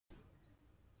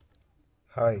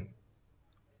Hi,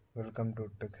 welcome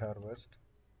to Tech Harvest.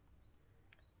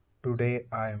 Today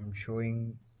I am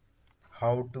showing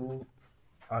how to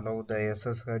allow the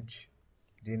SSH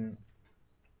in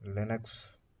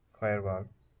Linux Firewall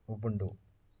Ubuntu.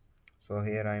 So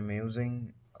here I am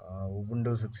using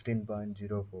Ubuntu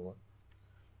 16.04.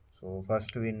 So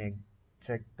first we need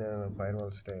check the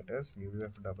firewall status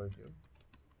UFW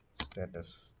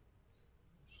status.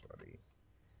 Sorry,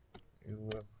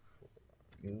 UF,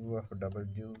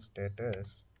 UFW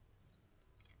status.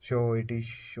 So it is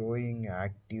showing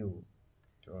active.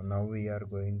 So now we are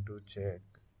going to check.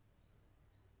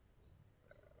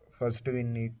 First we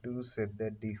need to set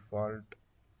the default.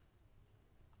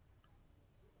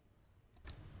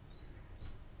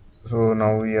 So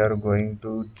now we are going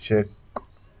to set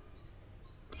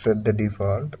the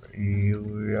default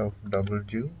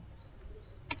UFW.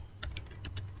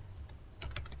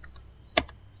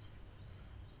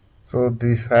 So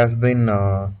this has been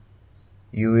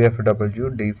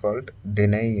UFW default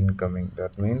deny incoming.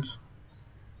 That means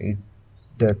it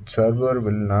that server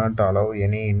will not allow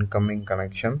any incoming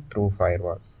connection through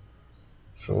firewall.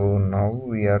 So now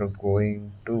we are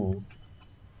going to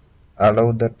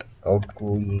allow that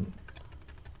outgoing.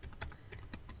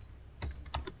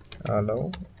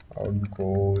 Allow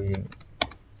outgoing.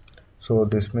 So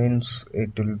this means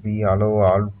it will be allow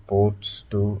all ports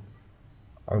to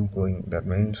outgoing. That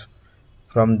means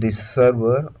from this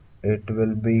server it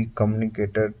will be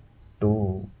communicated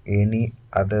to any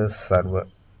other server.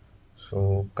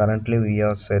 So currently we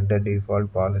have set the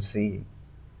default policy.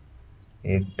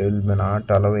 It will not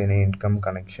allow any income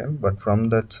connection, but from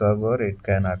that server it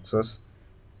can access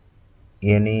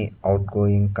any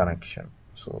outgoing connection.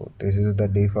 So this is the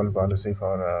default policy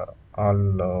for all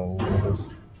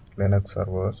Windows Linux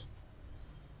servers.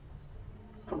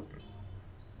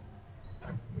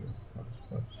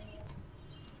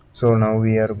 So now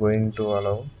we are going to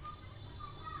allow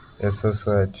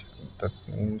SSH. That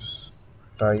means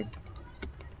type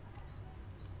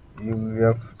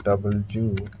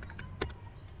UFW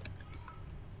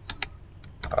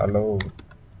allow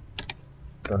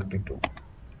 22.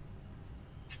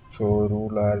 So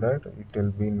rule added, it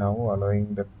will be now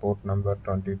allowing the port number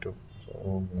 22.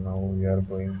 So now we are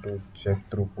going to check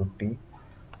through putty.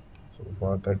 So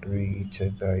for that we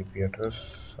check the IP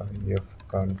address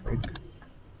ifconfig.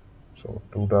 So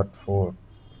 2.4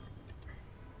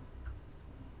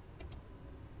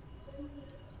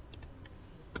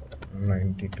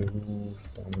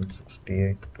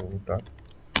 92.68 2.4.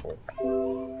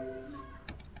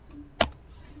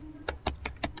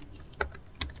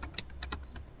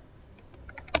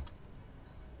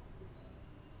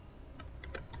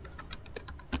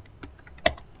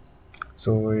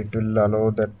 So it will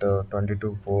allow that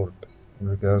 22 port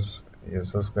because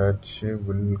SSH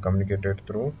will communicate it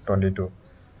through 22.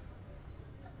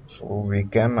 So we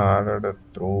can add it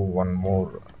through one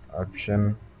more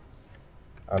option,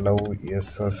 allow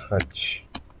SSH.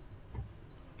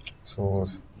 So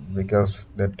because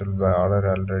that will be order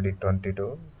already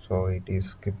 22, so it is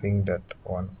skipping that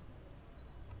one.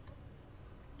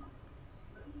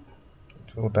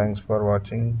 So thanks for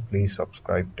watching. Please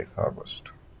subscribe Tech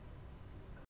Harvest.